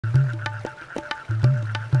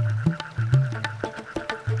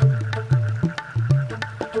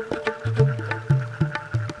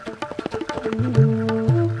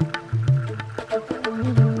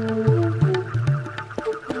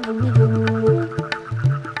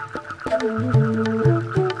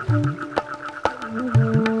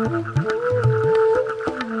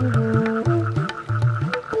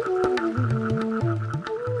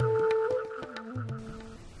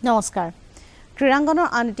নমস্কাৰ ক্ৰীড়াংগনৰ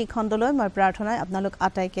আনটি খণ্ডলৈ মই প্ৰাৰ্থনাই আপোনালোক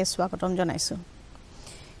আটাইকে স্বাগতম জনাইছো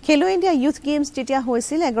খেলো ইণ্ডিয়া ইউথ গেমছ তেতিয়া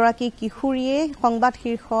হৈছিল এগৰাকী কিশোৰীয়ে সংবাদ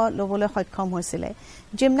শীৰ্ষ লবলৈ সক্ষম হৈছিল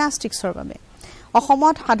জিমনাষ্টিক্সৰ বাবে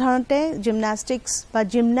অসমত সাধাৰণতে জিমনাষ্টিক্স বা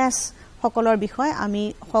জিমনাছ সকলৰ বিষয় আমি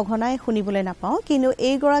সঘনাই শুনিবলৈ নাপাওঁ কিন্তু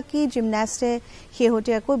এইগৰাকী জিমনাষ্টে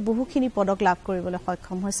হেহতিয়াকৈ বহুখিনি পদক লাভ কৰিবলৈ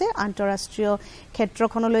সক্ষম হৈছে আন্তঃৰাষ্ট্ৰীয়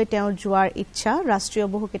ক্ষেত্ৰখনলৈ তেওঁ যোৱাৰ ইচ্ছা ৰাষ্ট্ৰীয়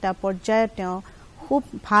বহুকেইটা পৰ্যায়ত তেওঁ খুব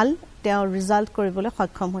ভাল তেওঁ ৰিজাল্ট কৰিবলৈ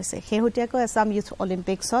সক্ষম হৈছে হেহতিয়াকৈ আসাম ইউথ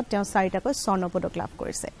অলিম্পিক্সত তেওঁ 4টাকৈ স্বৰ্ণ পদক লাভ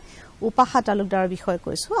কৰিছে উপাসা তালুকদাৰৰ বিষয়ে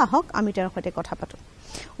কৈছো আহক আমি তেওঁৰ সৈতে কথা পাতো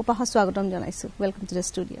উপাসা স্বাগতম জনাইছো ওয়েলকাম টু দ্য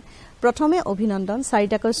ষ্টুডিও প্ৰথমে অভিনন্দন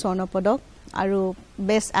 4টাকৈ স্বৰ্ণ পদক আৰু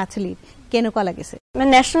বেষ্ট এথলীট কেনেকুৱা লাগিছে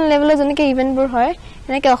নেশনাল লেভেলত জনকে ইভেন্টবোৰ হয়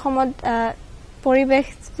এনেকে অসমত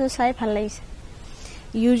পৰিবেশটো চাই ভাল লাগিছে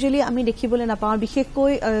ইউজুৱেলি আমি দেখিবলৈ নাপাওঁ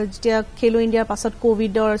বিশেষকৈ যেতিয়া খেলো ইণ্ডিয়াৰ পাছত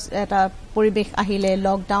কোভিডৰ এটা পৰিবেশ আহিলে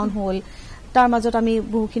লকডাউন হ'ল তাৰ মাজত আমি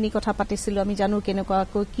বহুখিনি কথা পাতিছিলো আমি জানো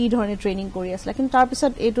কেনেকুৱাকৈ কি ধৰণে ট্ৰেইনিং কৰি আছিল কিন্তু তাৰ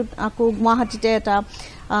পিছত এইটো আকৌ গুৱাহাটীতে এটা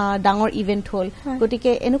ডাঙৰ ইভেন্ট হ'ল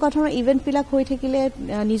গতিকে এনেকুৱা ধৰণৰ ইভেন্টবিলাক হৈ থাকিলে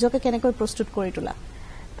নিজকে কেনেকৈ প্ৰস্তুত কৰি তোলা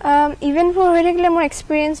ইভেন্টবোৰ হৈ থাকিলে মোৰ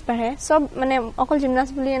এক্সপিৰিয়েন্স বাঢ়ে সব মানে অকল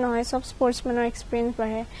জিমনাষ্ট বুলিয়ে নহয় সব স্পৰ্টছমেনৰ এক্সপিৰিয়েন্স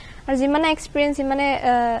বাঢ়ে আৰু যিমানে এক্সপিৰিয়েন্স সিমানে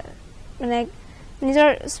মানে নিজৰ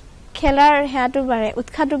খেলাৰ হেয়াটো বাঢ়ে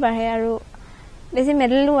উৎসাহটো বাঢ়ে আৰু বেছি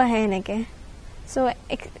মেডেলো আহে এনেকে সো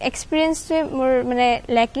এক্সপিৰিয়েন্সটো মোৰ মানে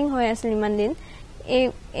লেকিং হৈ আছিল ইমান দিন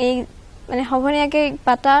এই মানে সঘনাকে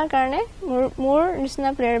পাতাৰ কাৰণে মোৰ নিচিনা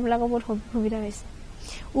প্লেয়াৰবিলাকৰ বহুত সুবিধা হৈছে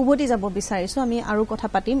উভতি যাব বিচাৰিছো আমি আৰু কথা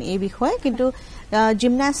পাতিম এই বিষয়ে কিন্তু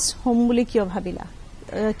জিমনাষ্ট হোম বুলি কিয় ভাবিলা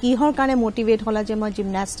কিহৰ কাৰণে মোটিভেট হলা যে মই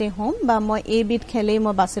জিমনাষ্টে হোম বা মই এই বিট খেলেই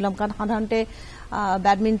মই বাছিলাম কাৰণ সাধাৰণতে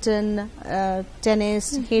ব্যাডমিন্টন টেনিস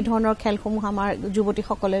সেই ধৰণৰ খেলসমূহ আমাৰ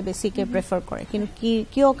যুৱতীসকলে বেছিকৈ প্ৰেফাৰ কৰে কিন্তু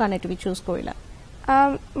কিয় কাৰণে তুমি চুজ কৰিলা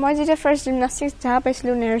মই যেতিয়া ফাৰ্ষ্ট জিমনাষ্টিক্স যা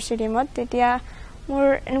পাইছিলো নেহৰু ষ্টেডিয়ামত তেতিয়া মোৰ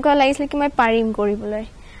এনেকুৱা লাগিছিল কি মই পাৰিম কৰিবলৈ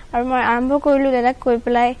আৰু মই আৰম্ভ কৰিলো দাদাক কৈ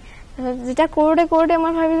পেলাই যেতিয়া কৰোতে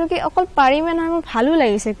মই ভাবিলো কি অকল পাৰিমে নহয় মোৰ ভালো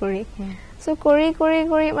লাগিছে কৰি সো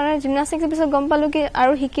কৰি মানে জিমনাষ্টিক্সৰ পিছত গম পালো কি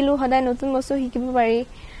আৰু শিকিলো সদায় নতুন বস্তু শিকিব পাৰি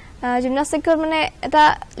জিমনাষ্টিকত মানে এটা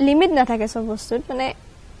লিমিট নাথাকে সব বস্তুত মানে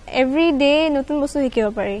এভৰি ডে নতুন বস্তু শিকিব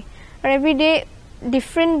পাৰি আৰু এভৰি ডে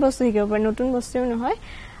ডিফাৰেণ্ট বস্তু শিকিব পাৰি নতুন বস্তুও নহয়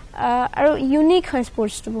আৰু ইউনিক হয়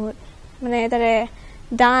স্পৰ্টছটো বহুত মানে তাৰে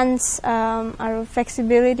ডান্স আৰু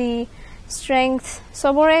ফ্লেক্সিবিলিটি ষ্ট্ৰেংথ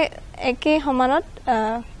সবৰে একে সমানত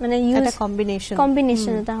মানে এটা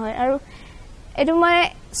কম্বিনেশ্যন এটা হয় আৰু এইটো মই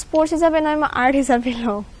স্পৰ্টছ হিচাপে নহয় মই আৰ্ট হিচাপে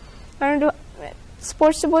লওঁ কাৰণ এইটো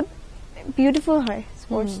স্পৰ্টছটো বহুত বিউটিফুল হয়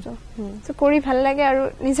স্পৰ্টছটো সো কৰি ভাল লাগে আৰু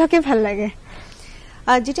নিজকে ভাল লাগে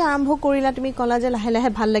যেতিয়া আৰম্ভ কৰিলা তুমি কলা যে লাহে লাহে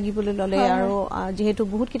ভাল লাগিবলৈ ললে আৰু যেহেতু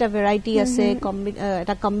বহুত কিটা ভেৰাইটি আছে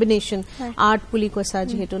এটা কম্বিনেশ্যন আৰ্ট বুলি কৈছা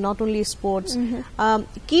যেহেতু নট অনলি স্পৰ্টছ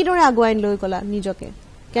কি দৰে আগুৱাই লৈ গলা নিজকে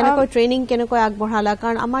কেনেকৈ ট্ৰেইনিং কেনেকৈ আগবঢ়ালা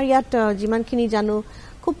কাৰণ আমাৰ ইয়াত যিমানখিনি জানো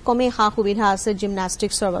খুব কমেই সা সুবিধা আছে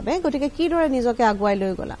জিমনাষ্টিক্সৰ বাবে গতিকে কি দৰে নিজকে আগুৱাই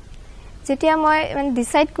লৈ গলা যেতিয়া মই মানে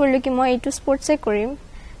ডিসাইড কৰিলো কি মই এইটো স্পৰ্টছে কৰিম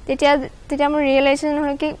তেতিয়া মোৰ ৰিয়েলাইজেশ্যন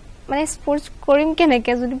হ'ল কি মানে স্পৰ্টছ কৰিম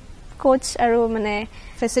কেনেকৈ যদি কোচ আৰু মানে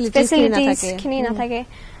ফেচিলিটিছখিনি নাথাকে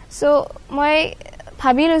সো মই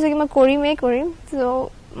ভাবি লৈছোঁ কি মই কৰিম সো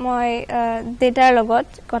মই দেউতাৰ লগত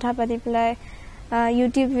কথা পাতি পেলাই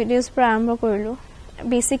ইউটিউব ভিডিঅ'জ পৰা আৰম্ভ কৰিলোঁ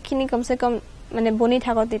বেছিকখিনি কমচে কম মানে বনি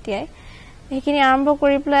থাকোঁ তেতিয়াই সেইখিনি আৰম্ভ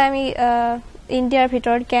কৰি পেলাই আমি ইণ্ডিয়াৰ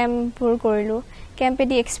ভিতৰত কেম্পবোৰ কৰিলোঁ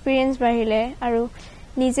কেম্পেদি এক্সপিৰিয়েঞ্চ বাঢ়িলে আৰু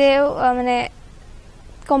নিজেও মানে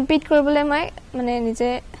কম্পিট কৰিবলৈ মই মানে নিজে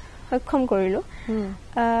সক্ষম কৰিলোঁ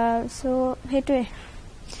সো সেইটোৱে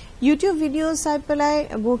ইউটিউব ভিডিঅ' চাই পেলাই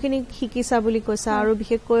বহুখিনি শিকিছা বুলি কৈছা আৰু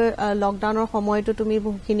বিশেষকৈ লকডাউনৰ সময়তো তুমি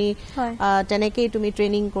বহুখিনি তেনেকেই তুমি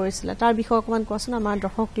ট্ৰেইনিং কৰিছিলা তাৰ বিষয়ে অকণমান কোৱাচোন আমাৰ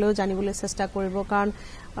দৰ্শকলৈও জানিবলৈ চেষ্টা কৰিব কাৰণ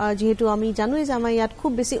যেহেতু আমি জানোৱেই যে আমাৰ ইয়াত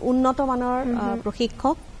খুব বেছি উন্নত মানৰ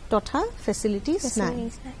প্ৰশিক্ষক তথা ফেচিলিটিজ নাই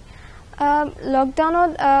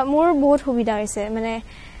লকডাউনত মোৰ বহুত সুবিধা হৈছে মানে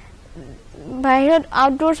বাহিৰত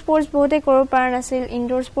আউটডোৰ স্পৰ্টছ বহুতে কৰিব পৰা নাছিল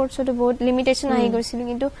ইনডোৰ স্পৰ্টছতো বহুত লিমিটেশ্যন আহি গৈছিল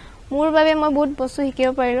কিন্তু মোৰ বাবে মই বহুত বস্তু শিকিব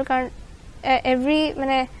পাৰিলোঁ কাৰণ এভৰি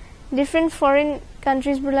মানে ডিফাৰেণ্ট ফৰেইন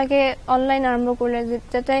কাণ্ট্ৰিজবিলাকে অনলাইন আৰম্ভ কৰিলে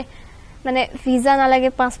যাতে মানে ভিজা নালাগে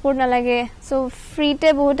পাছপৰ্ট নালাগে চ' ফ্ৰীতে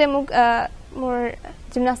বহুতে মোক মোৰ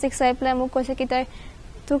জিমনাষ্টিক্স চাই পেলাই মোক কৈছে কি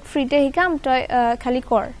তোক ফ্ৰীতে শিকাম তই খালি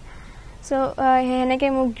কৰ চ' সেনেকৈ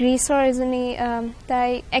মোক গ্ৰীচৰ এজনী তাই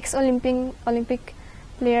এক্স অলিম্পিক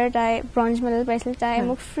প্লেয়াৰ তাই ব্ৰঞ্জ মেডেল পাইছিল তাই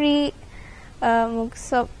মোক ফ্ৰী মোক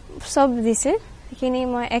চব দিছিল সেইখিনি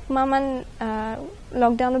মই একমাহমান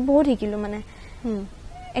লকডাউনত বহুত শিকিলোঁ মানে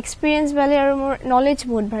এক্সপিৰিয়েঞ্চ ভালে আৰু মোৰ নলেজ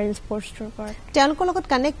বহুত ভাল স্পৰ্টছৰ ওপৰত তেওঁলোকৰ লগত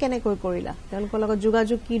কানেক্ট কেনেকৈ কৰিলা তেওঁলোকৰ লগত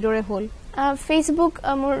যোগাযোগ কিদৰে হ'ল ফেচবুক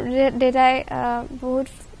মোৰ ডেটাই বহুত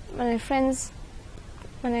মানে ফ্ৰেণ্ডছ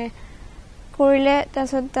মানে কৰিলে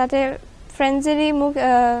তাৰপিছত তাতে ফ্ৰেণ্ডছেদি মোক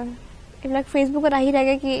এইবিলাক ফেচবুকত আহি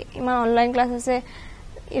থাকে কি ইমান অনলাইন ক্লাছ আছে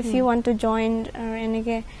if U want to join আৰু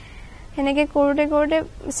এনেকৈ কৰোঁতে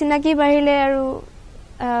চিনাকি বাঢ়িলে আৰু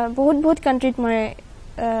বহুত কাণ্ট্ৰিত মই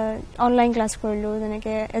অনলাইন ক্লাছ কৰিলোঁ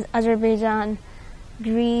যেনেকৈ আজাৰবাইজান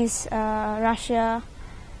গ্ৰীচ ৰাছিয়া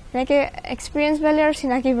এনেকৈ এক্সপিৰিয়েঞ্চ পালে আৰু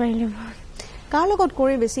চিনাকি বাঢ়িলে কাৰ লগত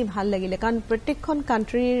কৰি বেছি ভাল লাগিলে কাৰণ প্ৰত্যেকখন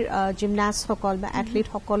কাণ্ট্ৰিৰ জিমনাষ্টসকল বা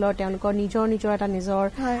এথলিটসকলৰ তেওঁলোকৰ নিজৰ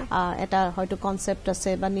এটা হয়তো কনচেপ্ট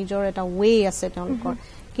আছে বা নিজৰ এটা ৱে আছে তেওঁলোকৰ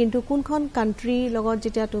কিন্তু কোনখন কাণ্ট্ৰিৰ লগত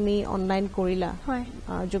যেতিয়া তুমি অনলাইন কৰিলা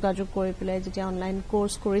যোগাযোগ কৰি পেলাই যেতিয়া অনলাইন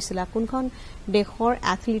কোৰ্চ কৰিছিলা কোনখন দেশৰ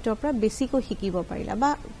এথলিটৰ পৰা বেছিকৈ শিকিব পাৰিলা বা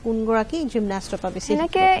কোনগৰাকী জিমনাষ্টৰ পৰা বেছি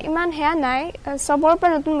এনেকৈ ইমান হেয়া নাই চবৰ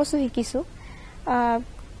পৰা নতুন বস্তু শিকিছোঁ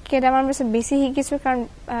কেইটামান বস্তু বেছি শিকিছোঁ কাৰণ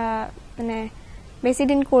মানে বেছি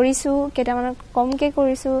দিন কৰিছোঁ কেইটামানত কমকৈ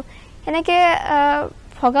কৰিছোঁ এনেকৈ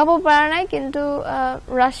ভগাব পৰা নাই কিন্তু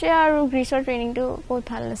ৰাছিয়া আৰু গ্ৰীচৰ ট্ৰেইনিংটো বহুত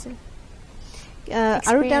ভাল আছিল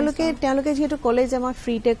আৰু তেওঁলোকে যেহেতু কলে যে মই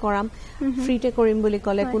ফ্ৰীতে কৰিম বুলি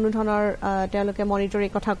কলে কোনো ধৰণৰ তেওঁলোকে মনিটৰিং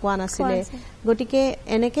কথা কোৱা নাছিলে গতিকে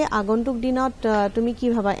এনেকে আগন্তুক দিনত তুমি কি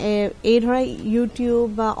ভাবা এই ধৰা ইউটিউব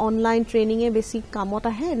বা অনলাইন ট্ৰেইনিঙে বেছি কামত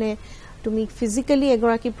আহে নে তুমি ফিজিক্যালি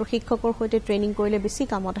এগৰাকী প্ৰশিক্ষকৰ সৈতে ট্ৰেইনিং কৰিলে বেছি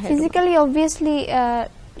কামত আহে ফিজিক্যালি অবভিয়াছলি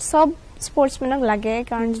সব স্পৰ্টছমেনক লাগে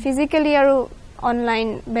কাৰণ ফিজিক্যালি আৰু অনলাইন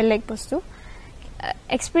বেলেগ বস্তু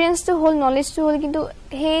এক্সপিৰিয়েঞ্চটো হ'ল নলেজটো হ'ল কিন্তু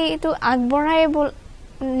সেইটো আগবঢ়াই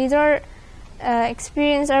নিজৰ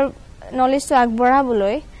এক্সপিৰিয়েঞ্চ আৰু নলেজটো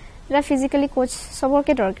আগবঢ়াবলৈ এটা ফিজিক্যালি কোচ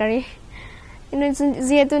সবকে দৰকাৰী কিন্তু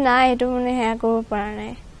যিহেতু নাই সেইটো মানে সেয়া কৰিব পৰা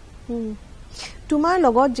নাই তোমাৰ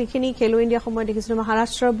লগত যিখিনি খেলো ইণ্ডিয়া সময় দেখিছিলো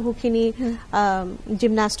মহাৰাষ্ট্ৰৰ বহুখিনি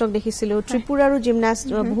জিমনাষ্টক দেখিছিলো ত্ৰিপুৰাৰো জিমনাষ্ট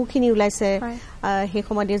বহুখিনি ওলাইছে সেই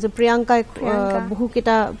সময়ত যে প্ৰিয়ংকাই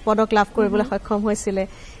বহুকেইটা পদক লাভ কৰিবলৈ সক্ষম হৈছিলে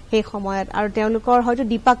সেই সময়ত আৰু তেওঁলোকৰ হয়তো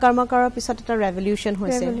দীপা কৰ্মকাৰৰ পিছত এটা ৰেভলিউচন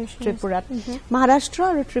হৈছে ত্ৰিপুৰাত মহাৰাষ্ট্ৰ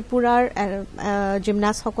আৰু ত্ৰিপুৰাৰ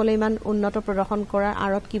জিমনাষ্টসকলে ইমান উন্নত প্ৰদৰ্শন কৰাৰ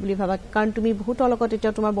আঁৰত কি বুলি ভাবা কাৰণ তুমি বহুতৰ লগত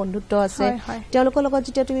এতিয়া তোমাৰ বন্ধুত্ব আছে তেওঁলোকৰ লগত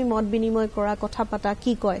যেতিয়া তুমি মত বিনিময় কৰা কথা পাতা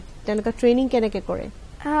কি কয় তেওঁলোকে ট্ৰেইনিং কেনেকৈ কৰে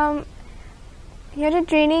সিহঁতে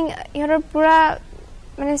ট্ৰেইনিং সিহঁতৰ পুৰা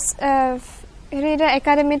মানে সিহঁতে এটা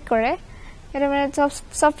একাডেমিত কৰে সিহঁতে মানে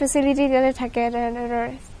চব ফেচিলিটি তাতে থাকে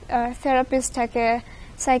থেৰাপিষ্ট থাকে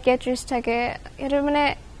সাইকিয়াট্ৰিষ্ট থাকে সিহঁতে মানে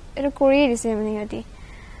এইটো কৰিয়ে দিছে মানে সিহঁতি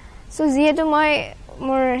চ' যিহেতু মই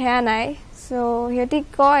মোৰ সেয়া নাই চ' সিহঁতি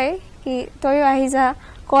কয় কি তয়ো আহি যা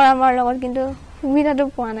কৰ আমাৰ লগত কিন্তু সুবিধাটো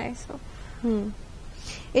পোৱা নাই চ'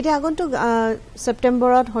 এতিয়া আগন্তুক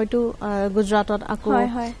ছেপ্টেম্বৰত হয়তো গুজৰাটত আকৌ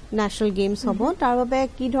নেশ্যনেল গেমছ হ'ব তাৰ বাবে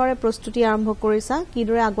কিদৰে প্ৰস্তুতি আৰম্ভ কৰিছা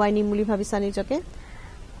কিদৰে আগুৱাই নিম বুলি ভাবিছা নিজকে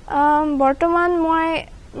বৰ্তমান মই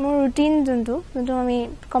মোৰ ৰুটিন যোনটো আমি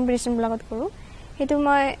কম্পিটিশ্যনবিলাকত কৰোঁ সেইটো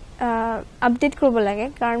মই আপডেট কৰিব লাগে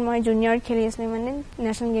কাৰণ মই জুনিয়ৰ খেলি আছিলোঁ মানে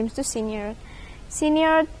নেশ্যনেল গেমছটো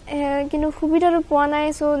ছিনিয়ৰত কিন্তু সুবিধাটো পোৱা নাই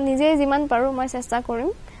চ' নিজে যিমান পাৰোঁ মই চেষ্টা কৰিম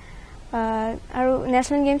আৰু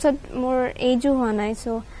নেশ্যনেল গেমছত মোৰ এইজো হোৱা নাই চ'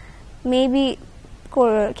 মেবি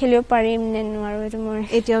খেলিব পাৰিম নে নোৱাৰোঁ এইটো মোৰ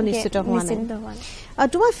এতিয়াও নিশ্চিত হোৱা নাই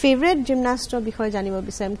তোমাৰ ফেভৰেট জিমনাষ্টৰ বিষয়ে জানিব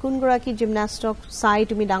বিচাৰিম কোনগৰাকী জিমনাষ্টক চাই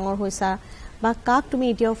তুমি ডাঙৰ হৈছা বা কাক তুমি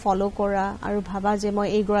এতিয়াও ফ'ল' কৰা আৰু ভাবা যে মই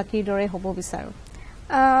এইগৰাকীৰ দৰে হ'ব বিচাৰোঁ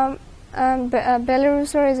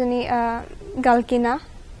বেলাৰুছৰ এজনী গালকিনা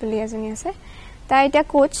বুলি এজনী আছে তাই এতিয়া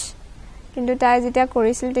কোচ কিন্তু তাই যেতিয়া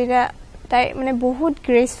কৰিছিল তেতিয়া তাই মানে বহুত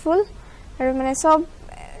গ্ৰেচফুল আৰু মানে চব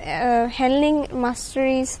হেণ্ডলিং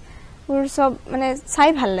মাষ্টাৰিজবোৰ চব মানে চাই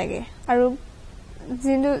ভাল লাগে আৰু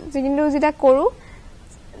কিন্তু যেতিয়া কৰোঁ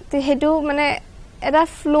সেইটো মানে এটা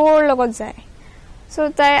ফ্ল'ৰ লগত যায়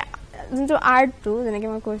চ' তাই যোনটো আৰ্টটো যেনেকৈ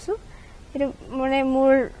মই কৈছোঁ সেইটো মানে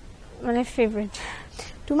মোৰ মানে ফেভৰেট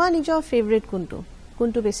তোমাৰ নিজৰ ফেভৰেট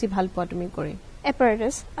কোনটো বেছি ভাল পোৱা তুমি কৰি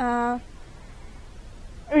এপাৰেটাছ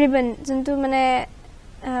ৰিবন যোনটো মানে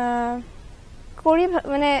কৰি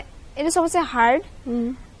মানে এইটো চবতছে হাৰ্ড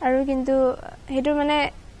আৰু কিন্তু সেইটো মানে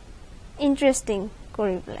ইণ্টাৰেষ্টিং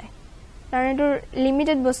কৰি পেলাই কাৰণ এইটোৰ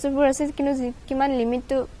লিমিটেড বস্তুবোৰ আছে কিন্তু কিমান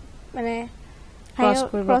লিমিটটো মানে ক্ৰছ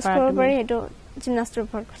কৰিব পাৰি সেইটো জিমনাষ্টৰ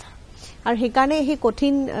ওপৰত কথা আৰু সেইকাৰণে সেই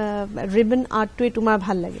কঠিন ৰিবন আৰ্টটোৱে তোমাৰ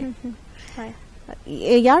ভাল লাগে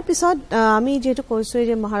ইয়াৰ পিছত আমি যেহেতু কৈছোঁ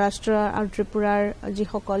যে মহাৰাষ্ট্ৰ আৰু ত্ৰিপুৰাৰ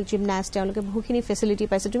যিসকল জিমনাষ্ট তেওঁলোকে বহুখিনি ফেচিলিটি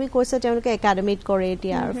পাইছে তুমি কৈছা তেওঁলোকে একাডেমিত কৰে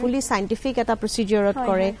এতিয়া আৰু ফুলি চাইণ্টিফিক এটা প্ৰচিডিউৰত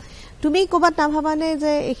কৰে তুমি ক'ৰবাত নাভাবানে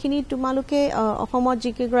যে এইখিনি তোমালোকে অসমত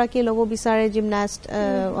যিকেইগৰাকী ল'ব বিচাৰে জিমনাষ্ট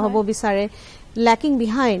হ'ব বিচাৰে lacking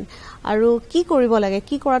behind আৰু কি কৰিব লাগে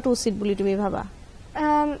কি কৰাটো উচিত বুলি তুমি ভাবা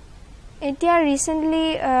এতিয়া ৰিসেন্টলি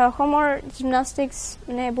অসমৰ জিমনাস্টিক্স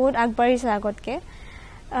মানে বহুত আগবাঢ়িছে আগতকে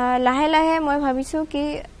লাহে লাহে মই ভাবিছো কি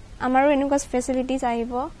আমাৰো এনেকুৱা ফেসিলিটিজ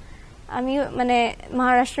আহিব আমি মানে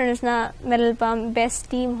মহাৰাষ্ট্ৰৰ নিচিনা মেডেল পাম বেষ্ট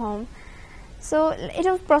টিম হ'ম সো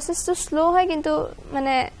এটা প্ৰসেসটো স্লো হয় কিন্তু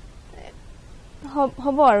মানে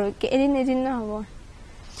হ'ব আৰু এদিন না হ'ব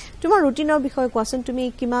তোমাৰ ৰুটিনৰ বিষয়ে কোৱাচোন তুমি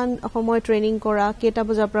কিমান সময় ট্ৰেইনিং কৰা কেটা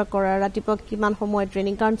বজাৰ পৰা কৰা ৰাতিপুৱা কিমান সময়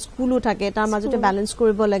ট্ৰেইনিং কাৰণ স্কুলো থাকে তাৰ মাজতে ব্যালেন্স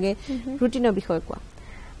কৰিব লাগে ৰুটিনৰ বিষয়ে কোৱা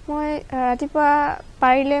মই ৰাতিপুৱা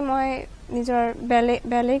পাৰিলে মই নিজৰ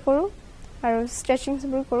বেলে কৰো আৰু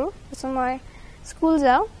ষ্ট্ৰেচিংছবোৰ কৰো তাৰপিছত মই স্কুল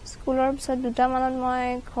যাওঁ স্কুলৰ পিছত 2টা মানত মই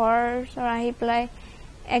ঘৰ আহি পেলাই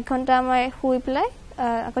 1 ঘণ্টা মই শুই পেলাই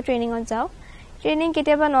আকৌ ট্ৰেইনিঙত যাওঁ ট্ৰেইনিং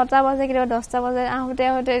কেতিয়াবা 9টা বাজে কেতিয়াবা 10টা বাজে আহোতে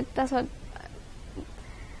তাৰপিছত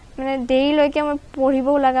মানে দেৰিলৈকে মই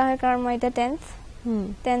পঢ়িবও লগা হয় কাৰণ মই এটা 10th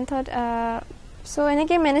সো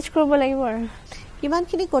এনেকৈ মেনেজ কৰিব লাগিব আৰু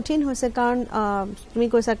কিমানখিনি কঠিন হৈছে কাৰণ তুমি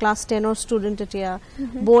কৈছা ক্লাছ 10 ৰ ষ্টুডেন্ট এতিয়া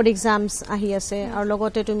বোৰ্ড এক্সামস আহি আছে আৰু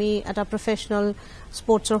লগতে তুমি এটা প্ৰফেশনাল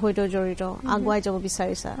স্পৰ্টছৰ সৈতে জড়িত আগুৱাই যাব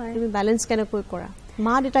বিচাৰিছা তুমি ব্যালেন্স কেনেকৈ কৰা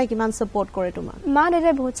মা দেউতাই কিমান সাপোৰ্ট কৰে তোমাক মা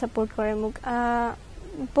দেউতাই বহুত সাপোৰ্ট কৰে মোক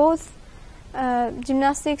both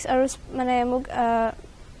জিমনাস্টিক্স আৰু মানে মোক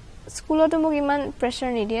স্কুলতো মোক ইমান প্ৰেছাৰ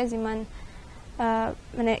নিদিয়ে যিমান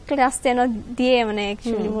মানে ক্লাছ 10 ত দিয়ে মানে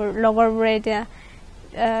একচুয়ালি মোৰ লগৰবোৰে এতিয়া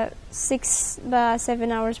 6 বা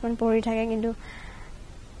 7 আৱাৰ্ছ মান পঢ়ি থাকে কিন্তু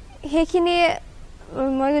সেইখিনি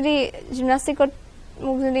মই যদি জিমনাস্টিকত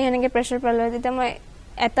মোক যদি হেনেকে প্ৰেছাৰ পালো তেতিয়া মই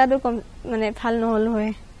এটাটো মানে ভাল নহল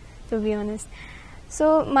হয় টু বি অনেষ্ট সো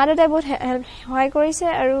মা দেউতাই বহুত সহায় কৰিছে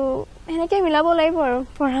আৰু হেনেকে মিলাব লাগিব আৰু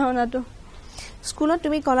পঢ়া-শুনাটো স্কুলত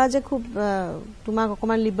তুমি কলা যে খুব তোমাক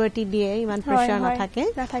অকমান লিবাৰ্টি দিয়ে ইমান প্ৰেছাৰ নাথাকে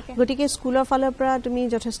গটিকে স্কুলৰ ফালৰ পৰা তুমি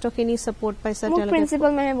যথেষ্টখিনি সাপোৰ্ট পাইছা তেওঁলোকে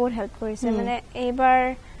প্ৰিন্সিপাল মানে বহুত হেল্প কৰিছে মানে এইবাৰ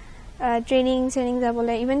ট্ৰেইনিং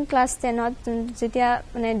যাবলৈ ইভেন ক্লাছ 10 ত যেতিয়া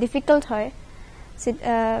মানে ডিফিকাল্ট হয়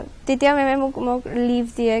তেতিয়া মেমে মোক লিভ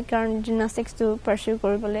দিয়ে কাৰণ জিমনাস্টিক্সটো পাৰ্সিউ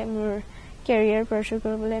কৰিবলৈ মোৰ কেৰিয়াৰ পাৰ্সিউ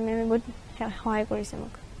কৰিবলৈ মেমে বহুত সহায় কৰিছে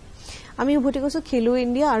মোক আমি উভতি গৈছো খেলো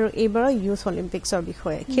ইণ্ডিয়া আৰু এইবাৰ ইউথ অলিম্পিক্সৰ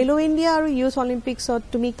বিষয়ে খেলো ইণ্ডিয়া আৰু ইউথ অলিম্পিক্সত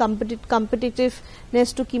তুমি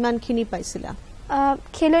কম্পিটিটিভনেছটো কিমানখিনি পাইছিলা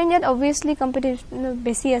খেলো ইণ্ডিয়াত অবভিয়াছলি কম্পিটিটিভ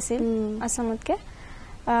বেছি আছিল আসামতকে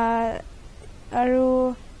আৰু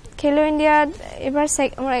খেলো ইণ্ডিয়াত এবাৰ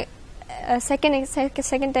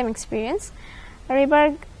সেকেন্ড টাইম এক্সপেৰিয়েন্স আৰু এবাৰ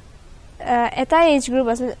এটা এজ গ্ৰুপ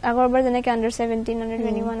আছিল আগৰবাৰ যেনেকৈ আন্ডাৰ 17 আন্ডাৰ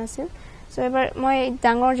 21 আছিল সো এবাৰ মই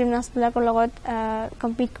ডাঙৰ জিমনাস্টবিলাকৰ লগত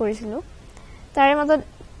কম্পিট কৰিছিলো তাৰে মাজত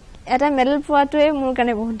এটা মেডেল পোৱাটোৱে মোৰ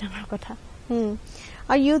কাৰণে বহুত ডাঙৰ কথা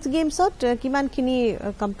আৰু ইউথ গেমছত কিমানখিনি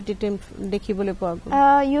কম্পিটিটিভ দেখিবলৈ পোৱা গ'ল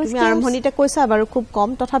তুমি আৰম্ভণিতে কৈছা বাৰু খুব কম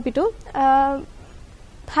তথাপিতো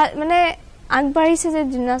মানে আগবাঢ়িছে যে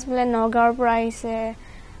জিমনাস্টবিলাক নগাঁৱৰ পৰা আহিছে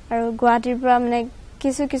আৰু গুৱাহাটীৰ পৰা মানে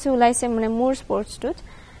কিছু ওলাইছে মানে মোৰ স্পৰ্টছটোত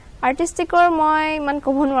আৰ্টিষ্টিকৰ মই ইমান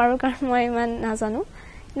ক'ব নোৱাৰো কাৰণ মই ইমান নাজানো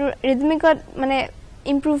ৰিদমিকত মানে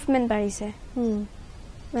ইমপ্ৰুভমেন্ট বাঢ়িছে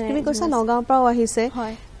তুমি কৈছা নগাঁৱৰ পৰাও আহিছে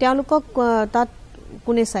তেওঁলোকক তাত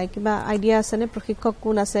কোনে চাই কিবা আইডিয়া আছে নে প্ৰশিক্ষক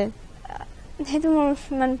কোন আছে হেতু মোৰ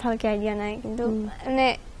ইমান ভালকে আইডিয়া নাই কিন্তু মানে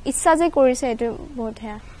ইচ্ছা যে কৰিছে এটো বহুত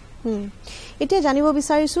হেয়া এতিয়া জানিব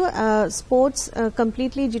বিচাৰিছো স্পৰ্টছ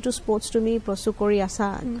কমপ্লিটলি যেটো স্পৰ্টছ তুমি প্ৰস্তুত কৰি আছা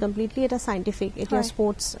কমপ্লিটলি এটা সাইন্টিফিক এতিয়া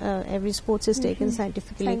sports every sports is taken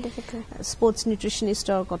scientifically sports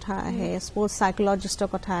নিউট্ৰিশনিষ্টৰ কথা আহে স্পৰ্টছ সাইকোলজিষ্টৰ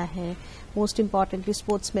কথা আহে মোস্ট ইম্পৰ্টেন্টলি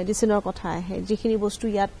স্পৰ্টছ মেডিচিনৰ কথা আহে যিখিনি বস্তু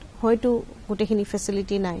ইয়াত হয়তো গোটেইখিনি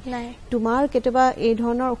ফেসিলিটি নাই তোমাৰ কেতিয়াবা এই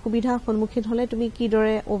ধৰণৰ অসুবিধা সন্মুখীন হলে তুমি কি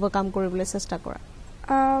দৰে ওভাৰকাম কৰিবলৈ চেষ্টা কৰা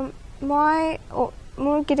মই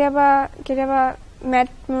মোৰ কেতিয়াবা মেথ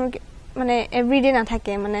মোৰ মানে এভৰিডে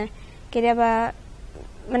নাথাকে মানে কেতিয়াবা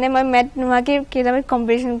মানে মই মেথ নোহোৱাকৈ কেতিয়াবা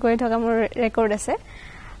কম্পিটিশ্যন কৰি থকা মোৰ ৰেকৰ্ড আছে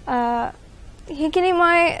সেইখিনি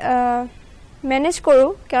মই মেনেজ কৰোঁ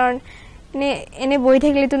কাৰণ এনে বহি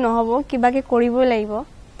থাকিলেতো নহ'ব কিবাকে কৰিবই লাগিব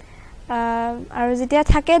আৰু যেতিয়া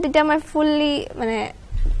থাকে তেতিয়া মই ফুললি মানে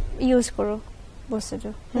ইউজ কৰোঁ বস্তুটো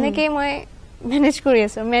এনেকৈ মই মেনেজ কৰি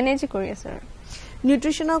আছোঁ আৰু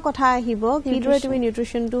নিউট্ৰিশনৰ কথা আহিব কিদৰে তুমি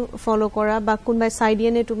নিউট্ৰিশনটো ফলো কৰা বা কোনবাই চাই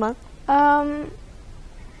দিয়ে নে তোমাক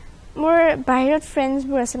মোৰ বাহিৰত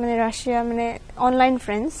ফ্ৰেণ্ডছবোৰ আছে মানে ৰাছিয়া মানে অনলাইন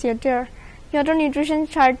ফ্ৰেণ্ডছ সিহঁতৰ নিউট্ৰিশন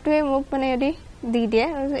চাৰ্টটোৱে মোক মানে দি দিয়ে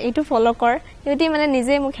এইটো ফলো কৰ সিহঁতি মানে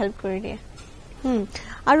নিজে মোক হেল্প কৰি দিয়ে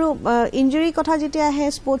আৰু ইনজুৰি কথা যেতিয়া আহে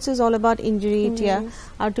sports is all about injury এতিয়া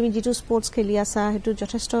আৰু তুমি যিটো স্পৰ্টছ খেলি আছা সেইটো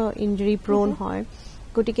যথেষ্ট ইনজুৰি প্ৰোন হয়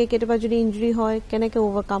গতিকে কেতিয়াবা যদি ইনজুৰি হয় কেনেকৈ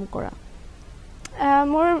ওভাৰকাম কৰা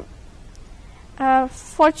মোৰ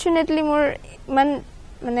ফৰ্চুনেটলি মোৰ ইমান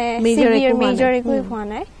মানে মেজৰ একো হোৱা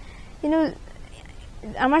নাই কিন্তু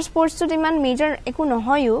আমাৰ স্পৰ্টছত ইমান মেজৰ একো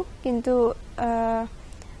নহয়ও কিন্তু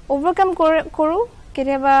ওভাৰকাম কৰো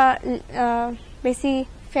কেতিয়াবা বেছি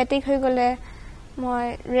ফেটিক হৈ গ'লে মই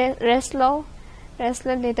ৰেষ্ট লওঁ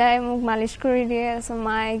দেউতাই মোক মালিচ কৰি দিয়ে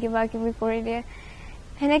মায়ে কিবা কিবি কৰি দিয়ে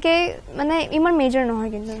সেনেকে মানে ইমান মেজৰ নহয়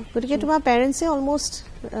কিন্তু গতিকে তোমাৰ পেৰেণ্টছে অলমোষ্ট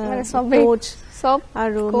কোচ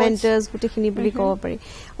আৰু মেন্টৰ্ছ গোটেইখিনি বুলি ক'ব পাৰি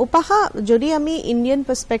উপাসা যদি আমি ইণ্ডিয়ান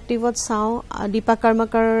পাৰ্সপেক্টিভত চাওঁ দীপা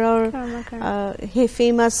কৰ্মকাৰৰ হে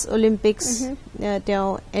ফেমাছ অলিম্পিক্স তেওঁ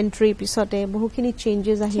এন্ট্ৰি পিছতে বহুখিনি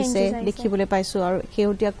চেঞ্জেছ আহিছে দেখিবলৈ পাইছো আৰু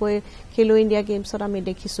শেহতীয়াকৈ খেলো ইণ্ডিয়া গেমছত আমি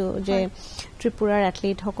দেখিছো যে ত্ৰিপুৰাৰ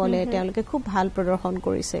এথলীট সকলে তেওঁলোকে খুব ভাল প্ৰদৰ্শন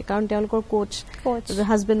কৰিছে কাৰণ তেওঁলোকৰ কোচ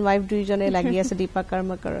হাজবেণ্ড ৱাইফ দুইজনে লাগি আছে দীপা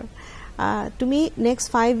কৰ্মকাৰৰ তুমি নেক্সট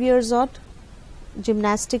 5 ইয়াৰ্ছত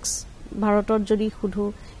জিমনাষ্টিক্স ভাৰতত যদি খুধু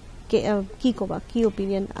কি কবা কি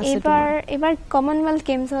অপিনিয়ন আছে এবাৰ কমনৱেলথ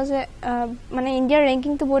গেমছ আছে মানে ইণ্ডিয়াৰ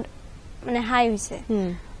ৰেংকিংটো বহুত মানে হাই হৈছে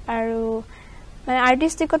আৰু মানে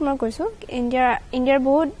আৰ্টিষ্টিকত মই কৈছো ইণ্ডিয়াৰ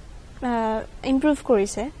বহুত ইমপ্ৰুভ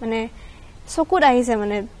কৰিছে মানে চকুত আহিছে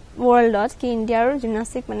মানে ৱৰ্ল্ডত কি ইণ্ডিয়াৰ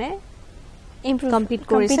জিমনাষ্টিক মানে কম্পিট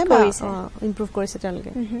কৰিছে ইমপ্ৰুভ কৰিছে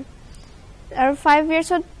তেওঁলোকে আৰু 5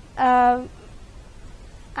 ইয়াৰ্ছত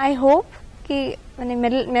আই হোপ কি মানে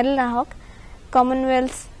মেডেল নাহক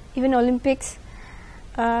কমনৱেলথ ইভেন অলিম্পিক্স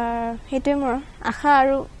সেইটোৱে মোৰ আশা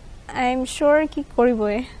আৰু আই এম চিয়ৰ কি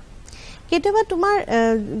কৰিবই কেতিয়াবা তোমাৰ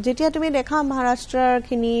যেতিয়া তুমি দেখা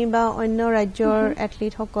মহাৰাষ্ট্ৰৰখিনি বা অন্য ৰাজ্যৰ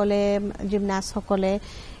এথলীটসকলে জিমনাষ্টসকলে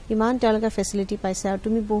ইমান তেওঁলোকে ফেচিলিটি পাইছে আৰু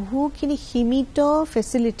তুমি বহুখিনি সীমিত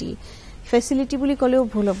ফেচিলিটি বুলি ক'লেও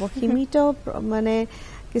ভুল হ'ব সীমিত মানে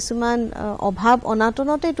কিছুমান অভাৱ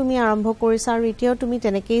অনাটনতে তুমি আৰম্ভ কৰিছা আৰু এতিয়াও তুমি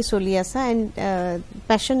তেনেকেই চলি আছা and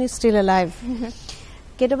passion is still alive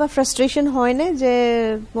কেতিয়াবা ফ্ৰাষ্ট্ৰেশ্যন হয়নে যে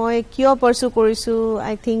মই কিয় পাৰ্চু কৰিছোঁ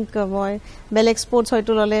আই থিংক মই বেলেগ স্পৰ্টছ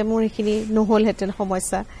হয়তো ল'লে মোৰ সেইখিনি নহ'লহেঁতেন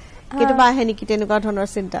সমস্যা কেতিয়াবা আহে নেকি তেনেকুৱা ধৰণৰ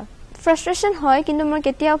চিন্তা ফ্ৰাষ্ট্ৰেশ্যন হয় কিন্তু মই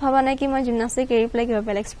কেতিয়াও ভাবা নাই কি মই জিমনাষ্টিক এৰি পেলাই কিবা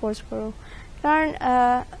বেলেগ স্পৰ্টছ কৰোঁ কাৰণ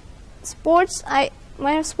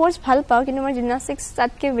মই স্পৰ্টছ ভাল পাওঁ কিন্তু মই জিমনাষ্টিক্স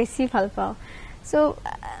তাতকৈ বেছি ভাল পাওঁ চ'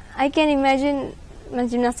 আই কেন ইমেজিন মই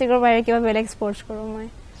জিমনাষ্টিকৰ বাহিৰে কিবা বেলেগ স্পৰ্টছ কৰোঁ মই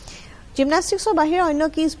জিমনাষ্টিক্সৰ বাহিৰে অন্য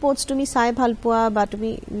কি স্পৰ্টছ তুমি চাই ভাল পোৱা বা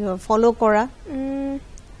তুমি ফ'ল' কৰা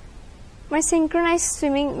মই চিংক্ৰনাইজ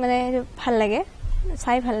ছুইমিং মানে ভাল লাগে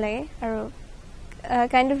চাই ভাল লাগে আৰু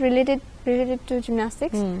kind of related to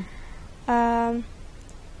gymnastics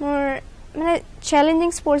মোৰ মানে চেলেঞ্জিং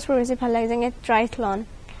স্পৰ্টছবোৰ বেছি ভাল লাগে যেনে ট্ৰাইথলন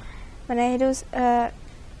মানে সেইটো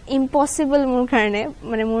ইম্পচিবল মোৰ কাৰণে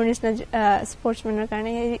মানে মোৰ নিচিনা স্পৰ্টছমেনৰ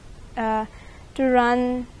কাৰণে two run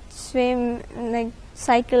swim like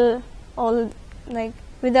cycle all like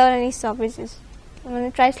without any ষ্টপেজেছ মানে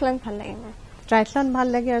ট্ৰাইথলন ভাল লাগে মোৰ ট্ৰাইথলন ভাল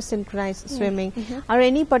লাগে আৰু চিনক্ৰনাইজ ছুইমিং আৰু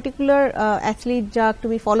এনি পাৰ্টিকুলাৰ এথলীট যাক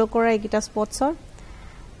তুমি ফ'ল' কৰা এইকেইটা স্পৰ্টছৰ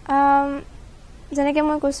যেনেকৈ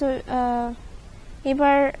মই কৈছোঁ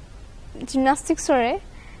এইবাৰ জিমনাষ্টিক্সৰে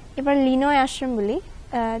এইবাৰ লিনয় আশ্ৰম বুলি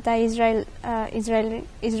তাই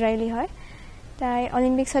ইজৰাইলী হয় তাই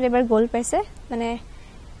অলিম্পিক্সত এইবাৰ গ'ল্ড পাইছে মানে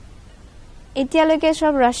এতিয়ালৈকে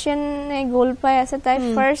চব ৰাছিয়ানে গ'ল্ড পাই আছে তাই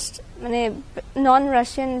ফাৰ্ষ্ট মানে নন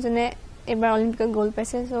ৰাছিয়ান যোনে এইবাৰ অলিম্পিকত গ'ল্ড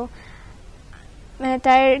পাইছে চ' মানে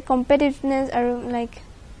তাইৰ কম্পিটিটিভনেছ আৰু লাইক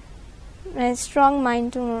মানে ষ্ট্ৰং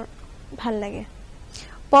মাইণ্ডটো মোৰ ভাল লাগে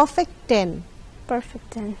পাৰফেক্ট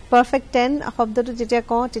 10 শব্দটো যেতিয়া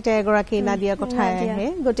কওঁ তেতিয়া এগৰাকী নাদিয়া কথা আহে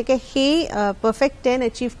গতিকে সেই পাৰফেক্ট 10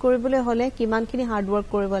 এচিভ কৰিবলৈ হ'লে কিমানখিনি হাৰ্ড ৱৰ্ক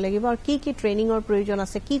কৰিব লাগিব আৰু কি ট্ৰেইনিঙৰ প্ৰয়োজন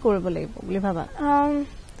আছে কি কৰিব লাগিব বুলি ভাবা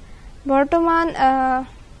বৰ্তমান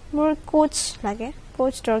মোৰ কোচ লাগে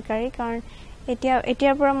কোচ দৰকাৰী কাৰণ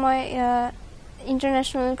এতিয়াৰ পৰা মই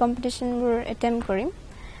ইণ্টাৰনেশ্যনেল কম্পিটিশ্যনবোৰ এটেম্প কৰিম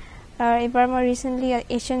আৰু এইবাৰ মই ৰিচেণ্টলি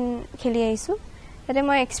এছিয়ান খেলি আহিছোঁ তাতে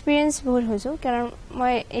মই এক্সপিৰিয়েঞ্চ বহুত হৈছোঁ কাৰণ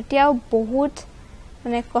মই এতিয়াও বহুত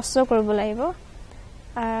মানে কষ্ট কৰিব লাগিব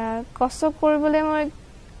কষ্ট কৰিবলৈ মই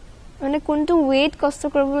মানে কোনটো ৱেইট কষ্ট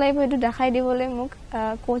কৰিব লাগিব সেইটো দেখাই দিবলৈ মোক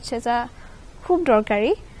কোচ এটা খুব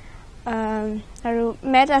দৰকাৰী আৰু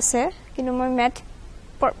মেথ আছে কিন্তু মই মেথ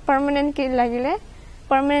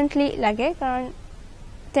পাৰ্মানেণ্টলি লাগে কাৰণ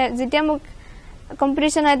যেতিয়া মোক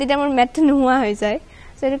কম্পিটিশ্যন হয় তেতিয়া মোৰ মেথটো নোহোৱা হৈ যায়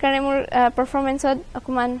চ' সেইটো কাৰণে মোৰ পাৰফৰ্মেঞ্চত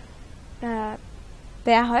অকণমান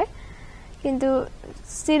বেয়া হয় কিন্তু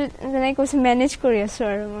ষ্টিল যেনেকৈ কৈছোঁ মেনেজ কৰি আছোঁ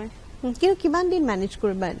আৰু মই কিন্তু কিমান দিন মেনেজ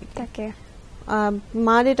কৰিবা তাকে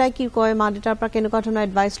মা দেউতাই কি কয় মা দেউতাৰ পৰা কেনেকুৱা ধৰণৰ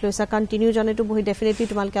এডভাইচ লৈছা কাৰণ তিনিওজনেতো বহি ডেফিনেটলি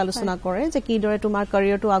তোমালোকে আলোচনা কৰে যে কিদৰে তোমাৰ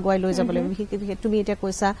কেৰিয়াৰটো আগুৱাই লৈ যাব লাগিব বিশেষকৈ তুমি এতিয়া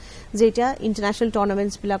কৈছা যে এতিয়া ইণ্টাৰনেশ্যনেল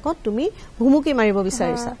টুৰ্ণামেণ্টছবিলাকত তুমি ভুমুকি মাৰিব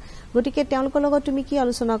বিচাৰিছা গতিকে তেওঁলোকৰ লগত তুমি কি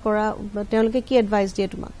আলোচনা কৰা তেওঁলোকে কি এডভাইচ দিয়ে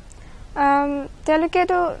তোমাক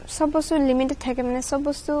তেওঁলোকেতো সব বস্তু লিমিটেড থাকে মানে সব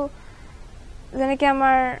বস্তু যেনেকৈ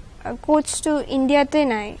আমাৰ কোচটো ইণ্ডিয়াতে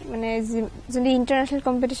নাই মানে যদি ইণ্টাৰনেশ্যনেল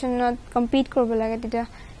কম্পিটিশ্যনত কম্পিট কৰিব লাগে তেতিয়া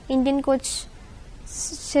ইণ্ডিয়ান কোচ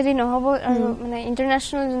চেৰি নহ'ব আৰু মানে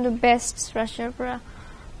ইণ্টাৰনেশ্যনেল যোনটো বেষ্ট ৰাছিয়াৰ পৰা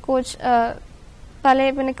কোচ পালে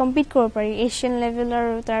মানে কম্পিট কৰিব পাৰি এছিয়ান লেভেল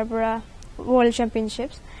আৰু তাৰ পৰা ৱৰ্ল্ড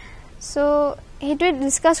চেম্পিয়নশ্বিপছ চ' সেইটোৱে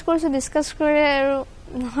ডিছকাছ কৰি আৰু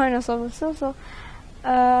নহয় ন চব বস্তু চ'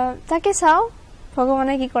 তাকে চাওঁ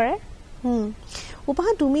ভগৱানে কি কৰে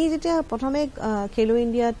উপহা তুমি যেতিয়া প্ৰথমে খেলো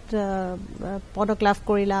ইণ্ডিয়াত পদক লাভ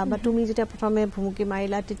কৰিলা বা তুমি যেতিয়া প্ৰথমে ভুমুকি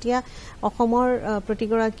মাৰিলা তেতিয়া অসমৰ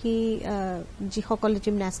প্ৰতিগৰাকী যিসকলে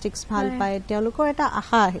জিমনাষ্টিক্স ভাল পায় তেওঁলোকৰ এটা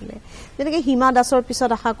আশা আহিলে যেনেকৈ হিমা দাসৰ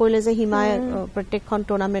পিছত আশা কৰিলে যে হিমাই প্ৰত্যেকখন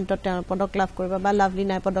টুৰ্ণামেণ্টত তেওঁ পদক লাভ কৰিব বা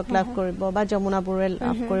লাভলিনাই পদক লাভ কৰিব বা যমুনা বৰুৱাই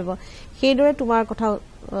লাভ কৰিব সেইদৰে তোমাৰ কথা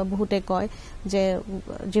বহুতে কয় যে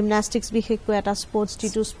জিমনাষ্টিক্স বিশেষকৈ এটা স্পৰ্টছ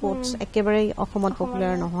যিটো স্পৰ্টছ একেবাৰে অসমত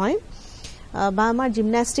পপুলাৰ নহয় বা আমাৰ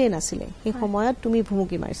জিমনাষ্টিক নাছিলে সেই সময়ত তুমি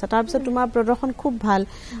ভুমুকি মাৰিছা তাৰপিছত তোমাৰ প্ৰদৰ্শন খুব ভাল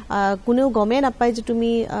কোনেও গমে নাপায় যে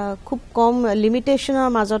তুমি খুব কম লিমিটেশ্যনৰ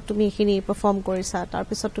মাজত তুমি এইখিনি পাৰফৰ্ম কৰিছা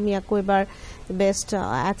তাৰপিছত তুমি আকৌ এবাৰ বেষ্ট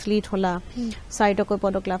এথলিট হলা চাৰিটাকৈ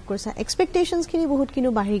পদক লাভ কৰিছা এক্সপেক্টেশ্যনছখিনি বহুতখিনি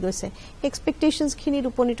বাঢ়ি গৈছে এক্সপেক্টেশ্যনছখিনিত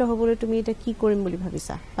উপনীত হ'বলৈ তুমি এতিয়া কি কৰিম বুলি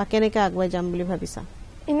ভাবিছা বা কেনেকৈ আগুৱাই যাম বুলি ভাবিছা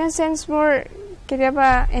ইন আ চেন্স মোৰ কেতিয়াবা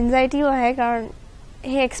এনজাইটিও আহে কাৰণ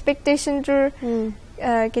সেই এক্সপেক্টেশ্যনটোৰ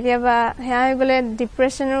কেতিয়াবা সেয়া হৈ গ'লে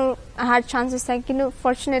ডিপ্ৰেশ্যনো অহাৰ চান্সেছ থাকে কিন্তু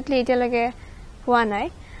ফৰ্চুনেটলি এতিয়ালৈকে হোৱা নাই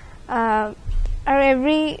আৰু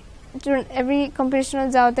এভৰি কম্পিটিশ্যনত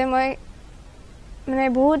যাওঁতে মই মানে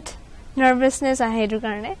বহুত নাৰ্ভাছনেছ আহে সেইটো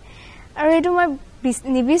কাৰণে আৰু সেইটো মই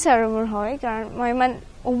নিবিচাৰোঁ মোৰ হয় কাৰণ মই ইমান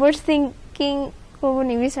অভাৰ থিংকিং কৰিব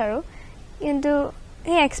নিবিচাৰোঁ কিন্তু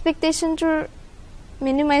সেই এক্সপেক্টেশ্যনটোৰ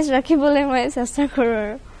মিনিমাইজ ৰাখিবলৈ মই চেষ্টা কৰোঁ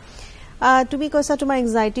আৰু তুমি কৈছা তোমাৰ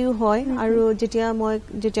এংজাইটিও হয় আৰু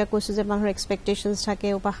যেতিয়া কৈছো যে মানুহৰ এক্সপেক্টেশ্যনছ থাকে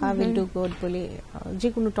উপাসা উইল ডু গুড বুলি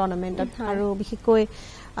যিকোনো টুৰ্ণামেণ্টত আৰু বিশেষকৈ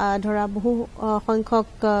ধৰা বহু সংখ্যক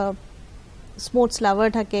স্পৰ্টছ লাভাৰ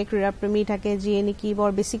থাকে ক্ৰীড়াপ্ৰেমী থাকে যিয়ে নেকি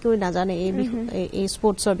বৰ বেছিকৈ নাজানে এই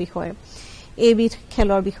স্পৰ্টছৰ বিষয়ে এইবিধ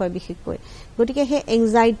খেলৰ বিষয়ে বিশেষকৈ গতিকে সেই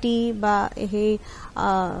এংজাইটি বা সেই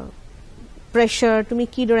প্ৰেছাৰ তুমি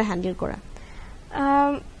কিদৰে হেণ্ডেল কৰা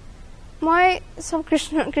মই চব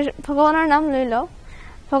ভগৱানৰ নাম লৈ লওঁ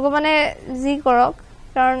ভগৱানে যি কৰক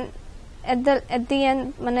কাৰণ এট দি এণ্ড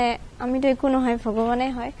মানে আমিতো একো নহয় ভগৱানে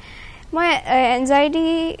হয় মই এনজাইটি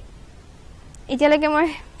এতিয়ালৈকে মই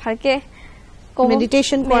ভালকৈ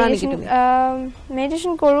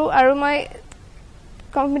মেডিটেশ্যন কৰোঁ আৰু মই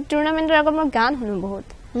টুৰ্ণামেণ্টৰ আগত মই গান শুনো বহুত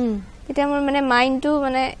তেতিয়া মোৰ মানে মাইণ্ডটো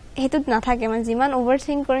মানে সেইটোত নাথাকে মানে যিমান অভাৰ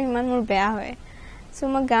থিংক কৰিম সিমান মোৰ বেয়া হয়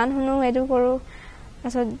চ' মই গান শুনো সেইটো কৰোঁ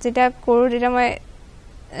তাৰপিছত যেতিয়া কৰোঁ তেতিয়া মই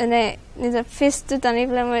মানে নিজৰ ফিষ্টটো টানি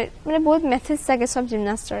পেলাই মই মানে বহুত মেছেজ থাকে চব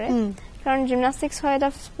জিমনাষ্টৰে কাৰণ জিমনাষ্টিক্স হয় এটা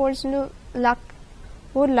স্পৰ্টছ যোনটো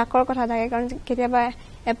বহুত লাকৰ কথা থাকে কাৰণ কেতিয়াবা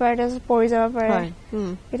এপাৰেটাছ পৰি যাব পাৰে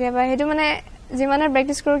কেতিয়াবা সেইটো মানে যিমানে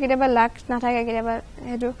প্ৰেক্টিচ কৰোঁ কেতিয়াবা লাক নাথাকে কেতিয়াবা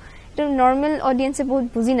সেইটো নৰ্মেল অডিয়েঞ্চে বহুত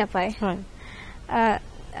বুজি নাপায়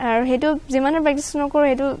আৰু সেইটো যিমানে প্ৰেক্টিচ নকৰোঁ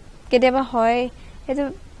সেইটো কেতিয়াবা হয় সেইটো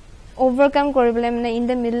অভাৰকাম কৰিবলৈ মানে in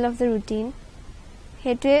the middle of the routine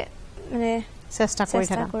সেইটোৱে মানে চেষ্টা কৰি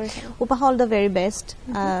থাকা উপাসা অল দ্য ভেৰি বেষ্ট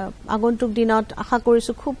আগন্তুক দিনত আশা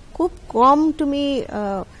কৰিছোঁ খুব কম তুমি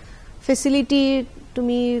ফেচিলিটি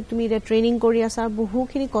তুমি এতিয়া ট্ৰেইনিং কৰি আছা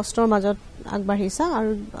বহুখিনি কষ্টৰ মাজত আগবাঢ়িছা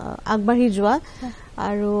আৰু আগবাঢ়ি যোৱা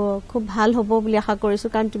আৰু খুব ভাল হ'ব বুলি আশা কৰিছোঁ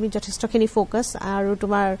কাৰণ তুমি যথেষ্টখিনি ফ'কাছ আৰু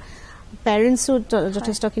তোমাৰ পেৰেণ্টছো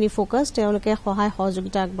যথেষ্টখিনি ফ'কাছ তেওঁলোকে সহায়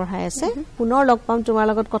সহযোগিতা আগবঢ়াই আছে পুনৰ লগ পাম তোমাৰ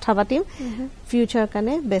লগত কথা পাতিম ফিউচাৰ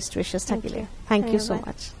কাৰণে বেষ্ট উইচেছ থাকিলে thank you so'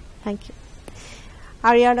 much thank U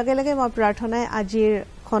আৰু ইয়াৰ লগে লগে মই প্ৰাৰ্থনাই আজিৰ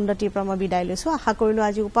খণ্ডটিৰ পৰা মই বিদায় লৈছোঁ আশা কৰিলোঁ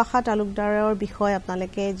আজি উপাসা তালুকদাৰৰ বিষয়ে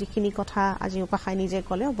আপোনালোকে যিখিনি কথা আজি উপাসাই নিজে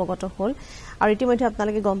ক'লে অৱগত হ'ল আৰু ইতিমধ্যে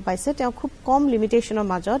আপোনালোকে গম পাইছে তেওঁ খুব কম লিমিটেশ্যনৰ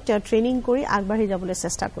মাজত তেওঁ ট্ৰেইনিং কৰি আগবাঢ়ি যাবলৈ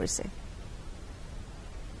চেষ্টা কৰিছে